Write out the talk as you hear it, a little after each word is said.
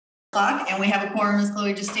And we have a quorum, as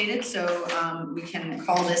Chloe just stated, so we can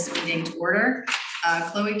call this meeting to order.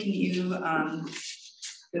 Chloe, can you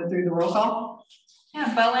go through the roll call?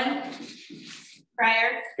 Yeah, Bowen,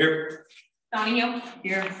 Pryor, here, Donahue,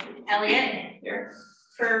 Here. Elliott, here,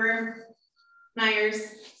 Furrer, Myers,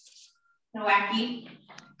 Nowacki,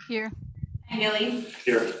 here, and Gilly,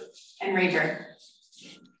 here. and Raver.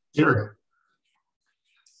 Here.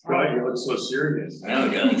 God, you look so serious. I know,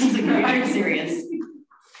 Gilly. I'm serious.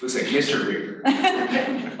 Looks like Mr. Reaper.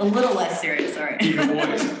 A little less serious, all right. Even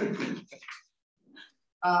voice.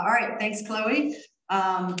 All right, thanks, Chloe.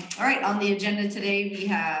 All right, on the agenda today, we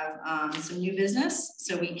have some new business.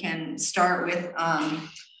 So we can start with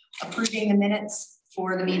approving the minutes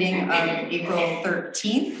for the meeting of April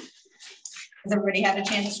 13th. Has everybody had a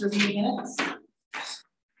chance to review the minutes?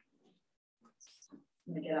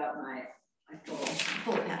 Let me get out my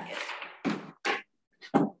full packet.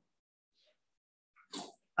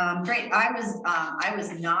 Great. I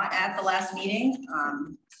was not at the last meeting.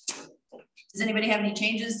 Does anybody have any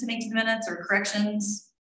changes to make to the minutes or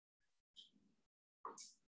corrections?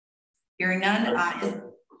 Hearing none.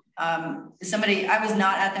 Is somebody? I was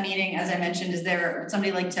not at the meeting, as I mentioned. Is there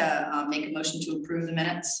somebody like to make a motion to approve the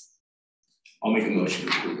minutes? I'll make a motion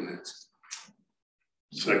to approve the minutes.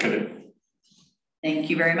 Seconded. Thank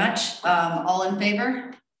you very much. All in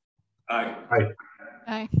favor? Aye.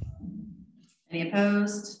 aye, Any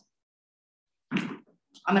opposed?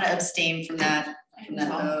 I'm going to abstain from that.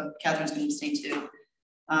 Vote. Catherine's going to abstain too.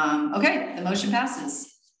 Okay, the motion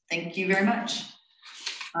passes. Thank you very much.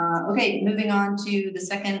 Okay, moving on to the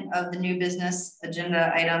second of the new business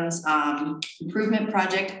agenda items, improvement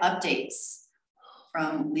project updates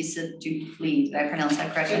from Lisa Duplessis. Did I pronounce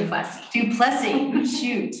that correctly? Duplessis.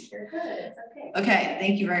 Shoot. You're good. It's okay. Okay,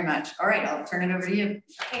 thank you very much. All right, I'll turn it over to you.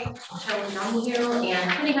 Okay, Donahue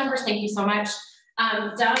and committee members, thank you so much.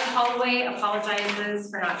 Doug Holloway apologizes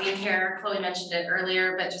for not being here. Chloe mentioned it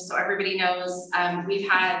earlier, but just so everybody knows, we've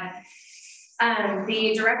had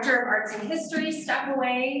the director of arts and history step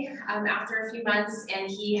away after a few months, and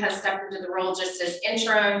he has stepped into the role just as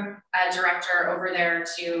interim director over there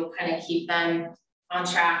to kind of keep them on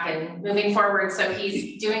track and moving forward. So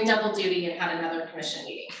he's doing double duty and had another commission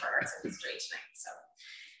meeting for arts and history tonight. So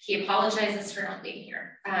he apologizes for not being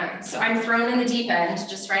here. So I'm thrown in the deep end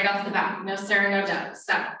just right off the bat. No Sarah, no Doug.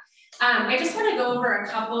 So I just want to go over a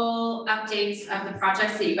couple updates of the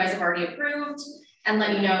projects that you guys have already approved and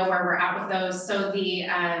let you know where we're at with those. So the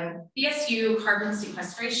BSU carbon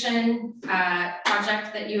sequestration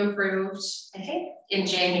project that you approved, I think in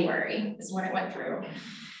January is when it went through.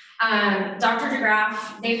 Dr.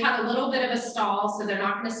 DeGraff, they've had a little bit of a stall, so they're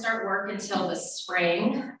not going to start work until the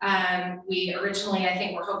spring. We originally, I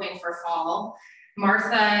think, were hoping for fall.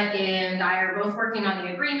 Martha and I are both working on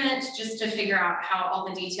the agreement just to figure out how all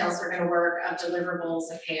the details are going to work of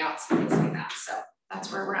deliverables and payouts and things like that. So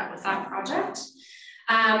that's where we're at with that project.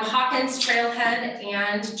 Hawkins Trailhead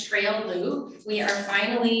and Trail Loop. We are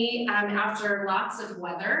finally, after lots of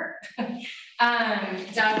weather,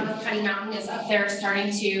 Doug with Cutting Mountain is up there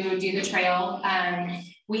starting to do the trail.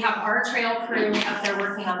 We have our trail crew up there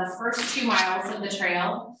working on the first 2 miles of the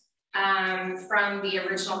trail from the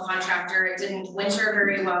original contractor. It didn't winter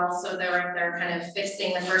very well, so they're up there kind of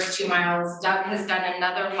fixing the first 2 miles. Doug has done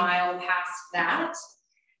another mile past that.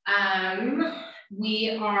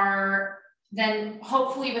 We are then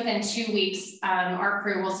hopefully within 2 weeks, our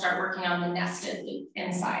crew will start working on the nested loop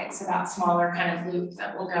inside. So that smaller kind of loop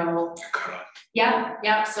that will go.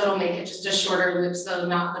 Yeah. So it'll make it just a shorter loop, so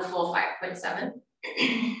not the full 5.7.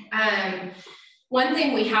 One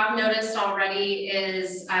thing we have noticed already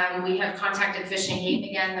is we have contacted Fish and Game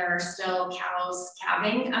again. There are still cows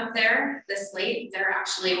calving up there this late. They're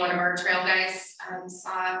actually, one of our trail guys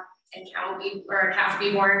saw a calf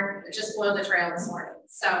be born just below the trail this morning.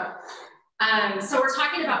 So we're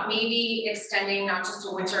talking about maybe extending not just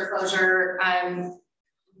a winter closure.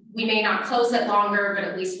 We may not close it longer, but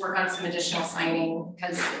at least work on some additional signing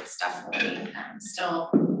because it's definitely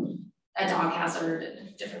still a dog hazard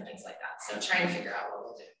and different things like that. So trying to figure out what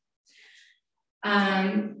we'll do.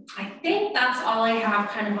 I think that's all I have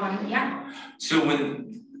kind of on, yeah. So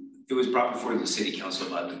when it was brought before the city council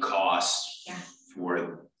about the costs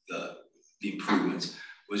for the improvements,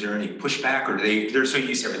 was there any pushback, or they're so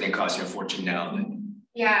used to everything costing a fortune now that?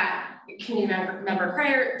 Yeah, can you remember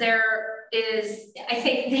prior, there is, I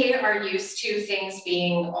think they are used to things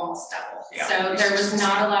being almost double. Yeah, so there was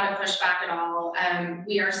not a lot of pushback at all.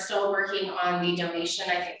 We are still working on the donation,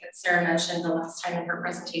 I think that Sarah mentioned the last time in her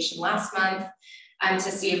presentation last month, to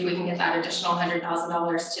see if we can get that additional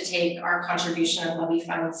 $100,000 to take our contribution of levy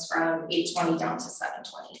funds from 820 down to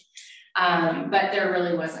 720. But there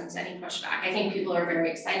really wasn't any pushback. I think people are very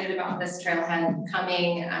excited about this trailhead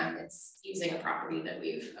coming. It's using a property that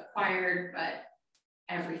we've acquired, but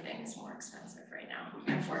everything is more expensive right now,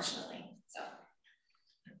 unfortunately. So,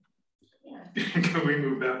 yeah. Can we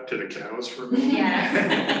move back to the cows for a minute?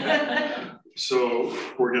 Yes. So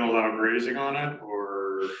we're gonna allow grazing on it,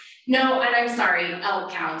 or? No, and I'm sorry,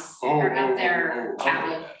 elk cows are up there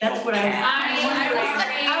cattle. That's what I'm I'm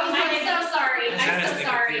so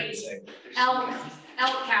sorry.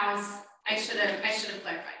 Elk cows. I should have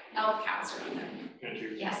clarified. Elk cows are up there. Thank you.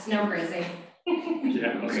 Yes, no grazing.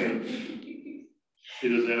 Yeah, okay.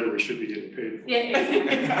 Either that or we should be getting paid.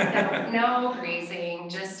 Yeah, no grazing,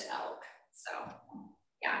 just elk. So,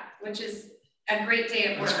 yeah, which is a great day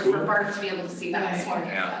at work for Bart to be able to see that this morning.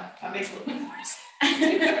 Yeah. That makes a little more sense.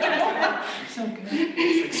 So good.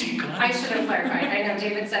 I should have clarified. I know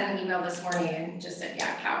David sent an email this morning and just said,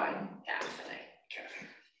 yeah, cow and calf.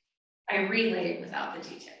 And I relayed it without the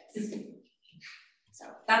details. So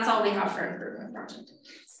that's all we have for improvement project.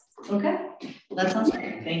 Okay, well, that sounds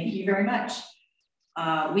great. Thank you very much.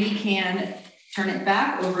 We can turn it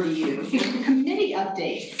back over to you for committee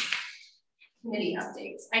updates. Committee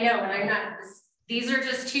updates. I know, and I'm not, these are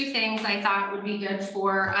just two things I thought would be good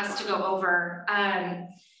for us to go over.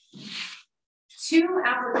 Two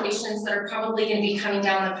applications that are probably going to be coming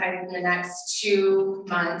down the pipe in the next 2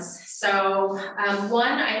 months. So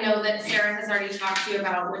one I know that Sarah has already talked to you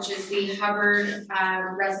about, which is the Hubbard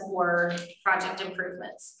Reservoir project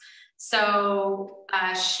improvements. So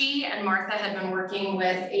she and Martha had been working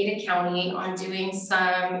with Ada County on doing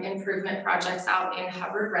some improvement projects out in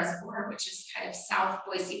Hubbard Reservoir, which is kind of South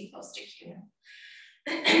Boise, close to Kuna.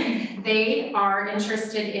 They are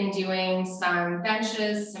interested in doing some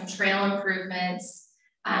benches, some trail improvements,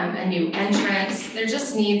 a new entrance. There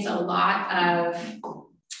just needs a lot of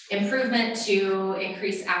improvement to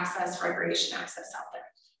increase access, recreation access out there.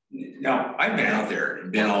 Now, I've been out there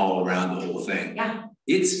and been all around the whole thing. Yeah.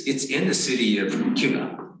 It's in the city of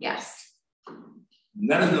Kuna. Yes.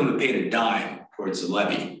 None of them have paid a dime towards the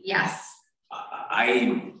levy. Yes.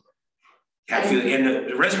 I have feeling, and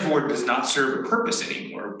the reservoir does not serve a purpose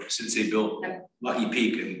anymore since they built Lucky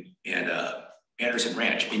Peak and Anderson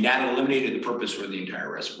Ranch. I mean, that eliminated the purpose for the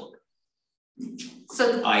entire reservoir.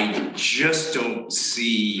 So I just don't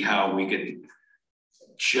see how we could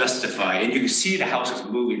justify, and you can see the houses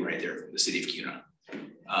moving right there from the city of Kuna.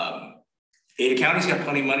 Ada County's got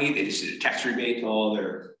plenty of money. They just did a tax rebate to all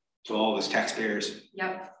those taxpayers.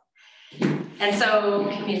 Yep. And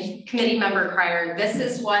so committee member Cryer, this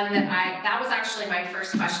is one that that was actually my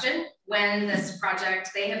first question when this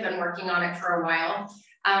project, they have been working on it for a while.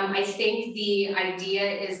 I think the idea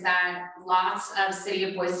is that lots of City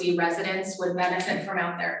of Boise residents would benefit from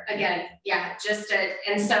out there. Again, yeah,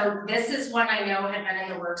 and so this is one I know had been in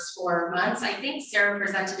the works for months. I think Sarah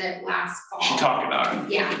presented it last fall. She talked about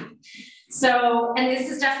it. Yeah. So, and this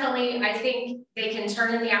is definitely, I think they can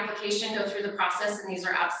turn in the application, go through the process, and these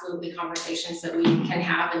are absolutely conversations that we can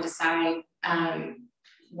have and decide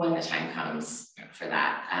when the time comes for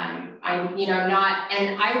that. I'm,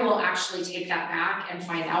 and I will actually take that back and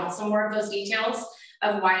find out some more of those details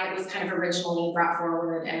of why it was kind of originally brought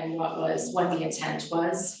forward and what the intent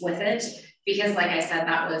was with it. Because like I said,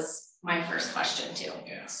 that was my first question too.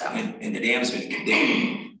 Yeah. So and the dam's been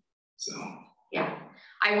condemned. So yeah.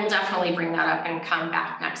 I will definitely bring that up and come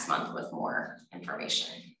back next month with more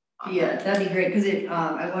information. Yeah, that'd be great, because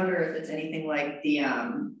I wonder if it's anything like the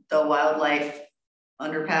wildlife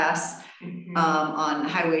underpass on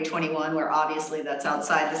Highway 21, where obviously that's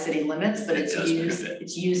outside the city limits, but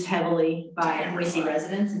it's used heavily by Boise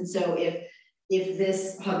residents. And so if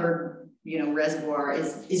this Hubbard reservoir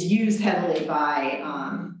is used heavily by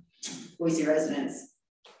Boise residents,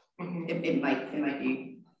 it might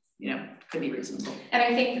be could be reasonable. And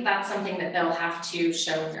I think that that's something that they'll have to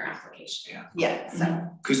show in their application. Yeah. So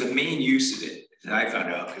because the main use of it that I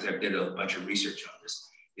found out, because I did a bunch of research on this,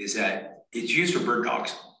 is that it's used for bird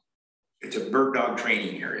dogs. It's a bird dog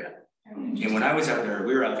training area. And when I was out there,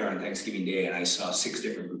 we were out there on Thanksgiving Day, and I saw 6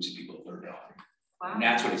 different groups of people bird dog. Wow. And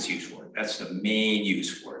that's what it's used for. That's the main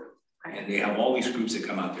use for it. Right. And they have all these groups that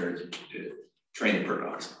come out there to train the bird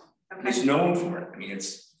dogs. Okay. It's known for it. I mean,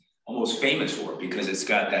 it's almost famous for it because it's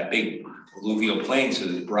got that big alluvial plain, so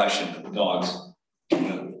the brush and the dogs,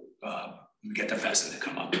 get the pheasant to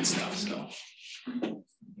come up and stuff. So,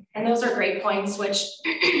 and those are great points, which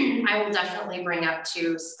I will definitely bring up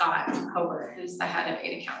to Scott Hobart, who's the head of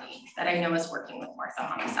Ada County, that I know is working with Martha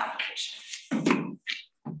on this application.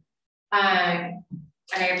 And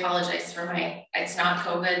I apologize for it's not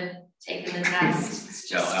COVID, taking the test. It's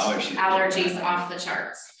just allergies off the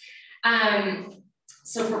charts.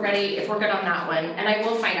 So if we're good on that one, and I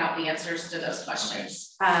will find out the answers to those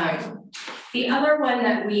questions. The other one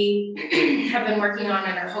that we have been working on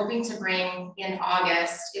and are hoping to bring in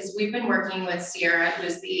August is we've been working with Sierra, who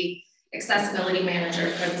is the accessibility manager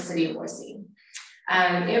for the city of Boise.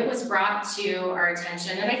 It was brought to our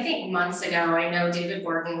attention, and I think months ago, I know David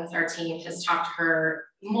Gordon with our team has talked to her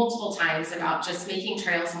multiple times about just making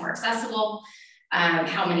trails more accessible,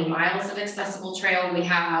 how many miles of accessible trail we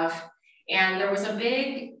have. And there was a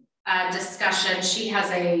big discussion. She has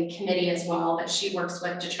a committee as well that she works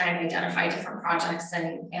with to try and identify different projects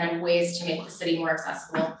and ways to make the city more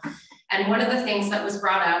accessible. And one of the things that was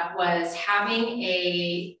brought up was having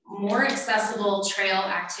a more accessible trail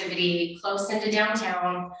activity close into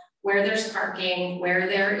downtown, where there's parking, where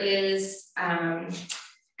there is,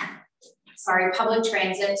 public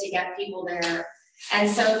transit to get people there. And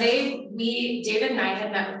so David and I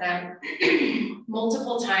had met with them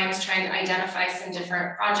multiple times trying to identify some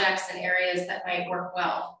different projects and areas that might work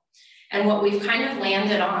well. And what we've kind of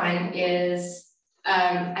landed on is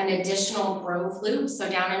an additional Grove loop. So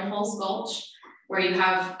down in Hulls Gulch, where you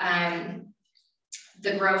have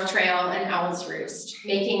the Grove Trail and Owl's Roost,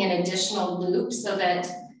 making an additional loop so that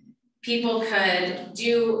people could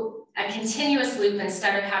do a continuous loop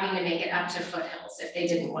instead of having to make it up to foothills if they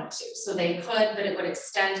didn't want to. So they could, but it would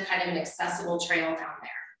extend kind of an accessible trail down there.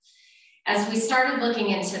 As we started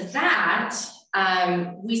looking into that,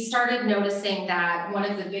 we started noticing that one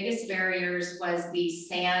of the biggest barriers was the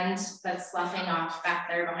sand that's sloughing off back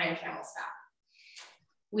there behind Camel's Back.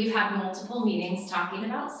 We've had multiple meetings talking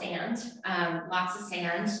about sand, lots of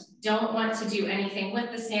sand. Don't want to do anything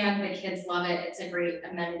with the sand. The kids love it. It's a great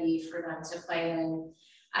amenity for them to play in.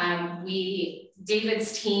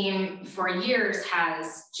 David's team for years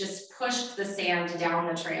has just pushed the sand down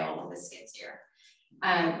the trail with the skid steer.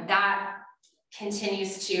 That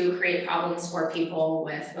continues to create problems for people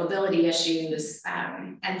with mobility issues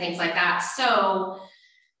and things like that. So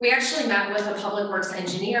we actually met with a public works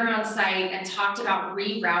engineer on site and talked about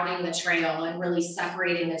rerouting the trail and really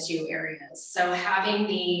separating the two areas. So having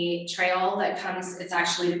the trail that comes, it's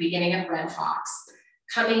actually the beginning of Red Fox,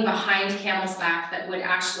 coming behind Camel's Back that would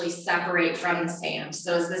actually separate from the sand.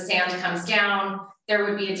 So as the sand comes down, there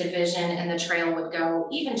would be a division and the trail would go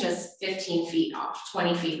even just 15 feet off,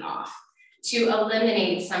 20 feet off, to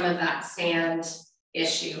eliminate some of that sand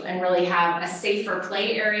issue and really have a safer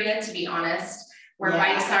play area, to be honest, where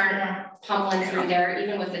bikes aren't pummeling through there,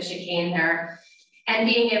 even with the chicane there. And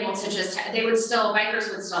being able to just, bikers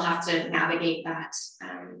would still have to navigate that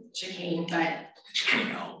chicane, but Chicane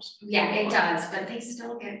helps. yeah, it does, but they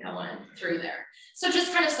still get going through there. So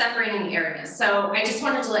just kind of separating the areas. So I just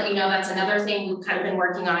wanted to let you know that's another thing we've kind of been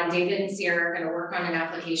working on. David and Sierra are going to work on an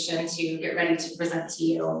application to get ready to present to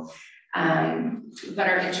you, but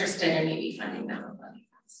are interested in maybe funding them with money.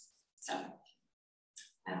 So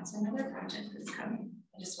that's another project that's coming.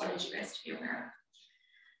 I just wanted you guys to be aware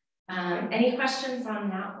of. Any questions on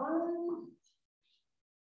that one?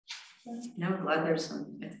 No, glad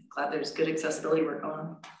there's good accessibility work going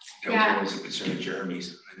on. That was a concern of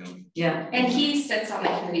Jeremy's, I know. Yeah. And he sits on the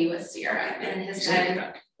committee with Sierra and has been,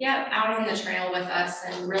 out on the trail with us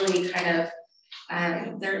and really kind of,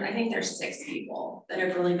 I think there's 6 people that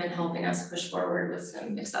have really been helping us push forward with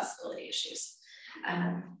some accessibility issues.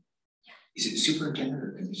 Is it superintendent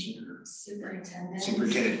or commissioner? Superintendent.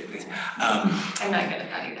 Superintendent. I'm not good at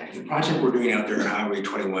that either. The project we're doing out there on Highway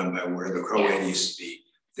 21 by where the Crow Inn used to be,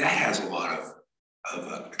 that has a lot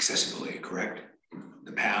of accessibility, correct?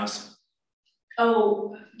 The paths.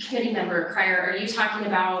 Oh, committee member Cryer, are you talking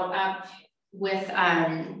about up with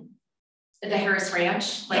the Harris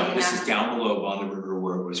Ranch? Like no, this is down below on the river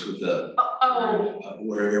where it was with the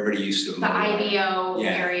where everybody used to. The IBO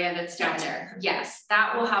area that's down there. Yes,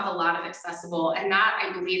 that will have a lot of accessible, and that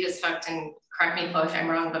I believe is hooked, and correct me if I'm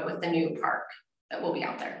wrong, but with the new park that will be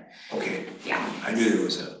out there. Okay. Yeah. I knew there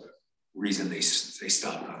was a reason they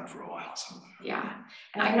stopped on it for a while. So. Yeah,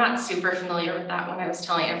 and I'm not super familiar with that one. I was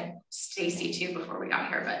telling Stacy too before we got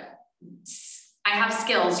here, but I have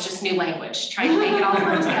skills, just new language, trying to make it all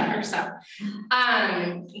work together. So,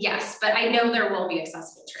 yes, but I know there will be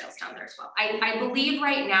accessible trails down there as well. I believe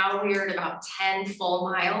right now we're at about 10 full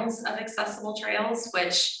miles of accessible trails,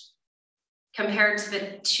 which compared to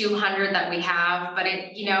the 200 that we have, but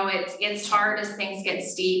it's hard as things get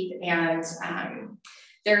steep, and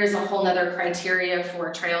there is a whole nother criteria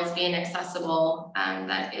for trails being accessible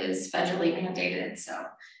that is federally mandated. So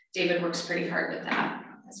David works pretty hard with that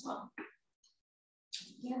as well.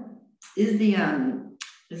 Yeah. Is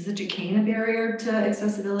the chicane a barrier to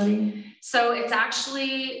accessibility? So it's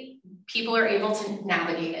actually people are able to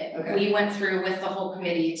navigate it. Okay. We went through with the whole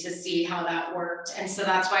committee to see how that worked. And so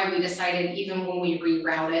that's why we decided, even when we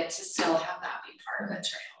reroute it, to still have that be part of the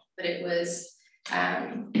trail. But it was,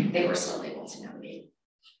 they were still able to navigate.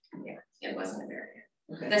 Yeah, it wasn't a barrier.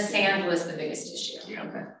 Okay. The sand was the biggest issue. Yeah.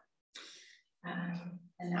 Okay.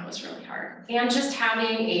 And that was really hard. And just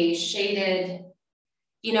having a shaded,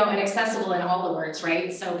 you know, and accessible in all the words,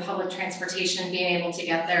 right? So public transportation, being able to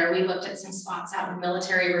get there. We looked at some spots out in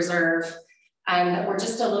Military Reserve that were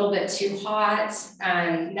just a little bit too hot,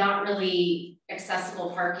 not really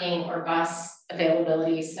accessible parking or bus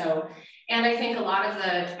availability. So, and I think a lot of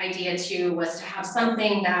the idea too was to have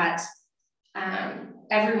something that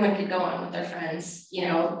everyone could go on with their friends, you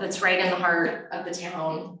know, that's right in the heart of the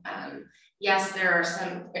town. Yes, there are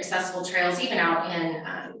some accessible trails even out in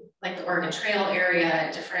like the Oregon Trail area,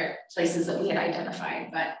 different places that we had identified,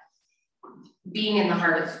 but being in the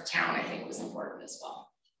heart of town, I think, was important as well.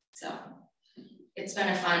 So it's been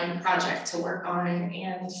a fun project to work on,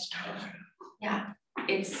 and yeah,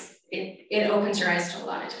 it opens your eyes to a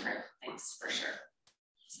lot of different things for sure.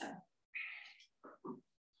 So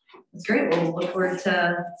That's great. Well, we'll look forward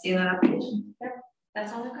to seeing that application. yeah,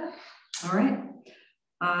 that's all I've got. All right.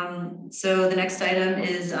 So the next item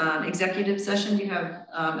is executive session. Do you have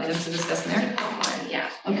items to discuss there? Yeah.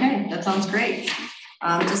 Okay, that sounds great.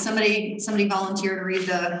 Does somebody volunteer to read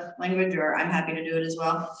the language, or I'm happy to do it as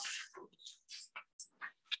well?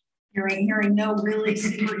 Hearing no really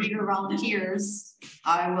super eager volunteers,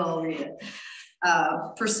 I will read it.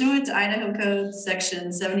 Pursuant to Idaho Code Section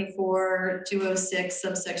 74-206,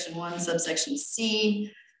 subsection 1, subsection C,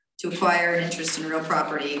 to acquire an interest in real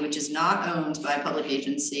property which is not owned by a public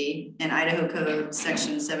agency, and Idaho Code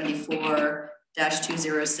Section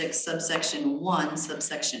 74-206, subsection 1,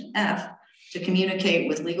 subsection F, to communicate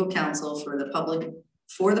with legal counsel for the public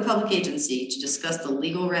agency to discuss the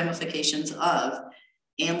legal ramifications of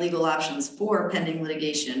and legal options for pending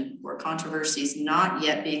litigation or controversies not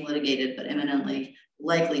yet being litigated but imminently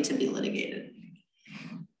likely to be litigated.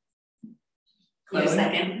 Need a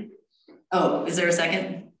second. Oh, is there a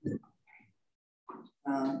second?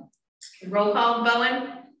 Roll call: Bowen,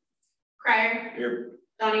 Crier, Here.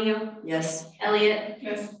 Donahue, Yes. Elliott,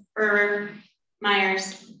 yes, Brewer,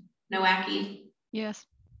 Myers, Nowacki, Yes.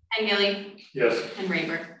 Pengilly, Yes. and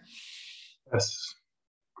Rayburn. Yes.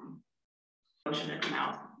 Motion to come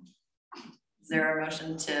out. Is there a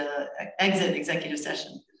motion to exit executive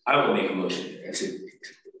session? I will make a motion to exit.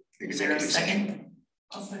 Is there a second?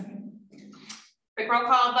 I'll second. Quick roll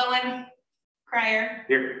call: Bowen, Crier,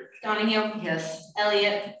 Here. Donahue, Yes.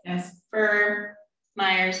 Elliott, yes, Brewer,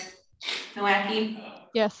 Myers, Nowacki,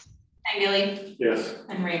 Yes. Pengilly, Yes.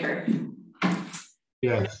 and Rayburn.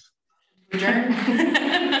 Yes. Adjourn.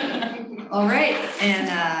 All right,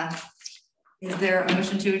 and is there a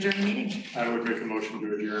motion to adjourn the meeting? I would make a motion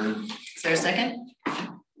to adjourn. Is there a second?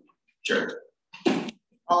 Sure.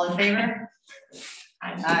 All in favor?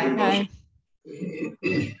 Aye. Aye.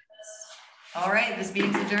 All right, this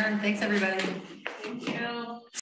meeting's adjourned. Thanks, everybody. Thank you.